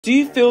Do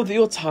you feel that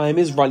your time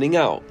is running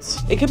out?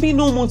 It can be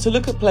normal to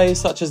look at players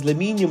such as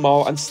Lamine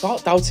Yamal and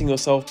start doubting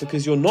yourself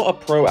because you're not a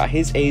pro at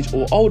his age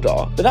or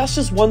older, but that's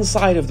just one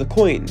side of the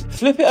coin.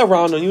 Flip it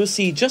around and you'll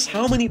see just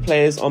how many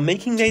players are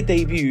making their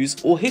debuts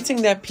or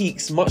hitting their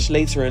peaks much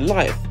later in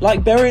life,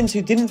 like Behrens,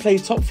 who didn't play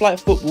top flight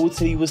football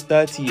till he was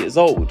 30 years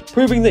old,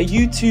 proving that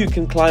you too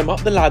can climb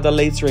up the ladder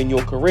later in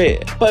your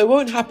career. But it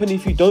won't happen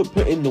if you don't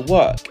put in the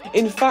work.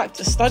 In fact,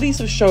 studies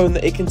have shown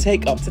that it can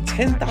take up to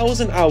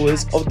 10,000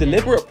 hours of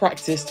deliberate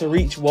practice to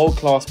reach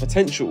world-class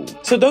potential.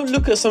 So don't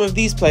look at some of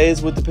these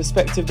players with the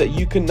perspective that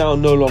you can now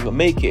no longer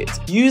make it.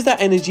 Use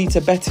that energy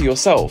to better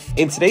yourself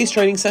in today's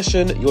training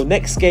session, your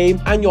next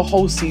game, and your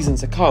whole season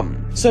to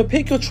come. So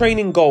pick your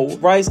training goal,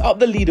 rise up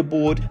the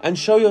leaderboard, and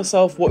show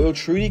yourself what you're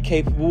truly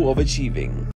capable of achieving.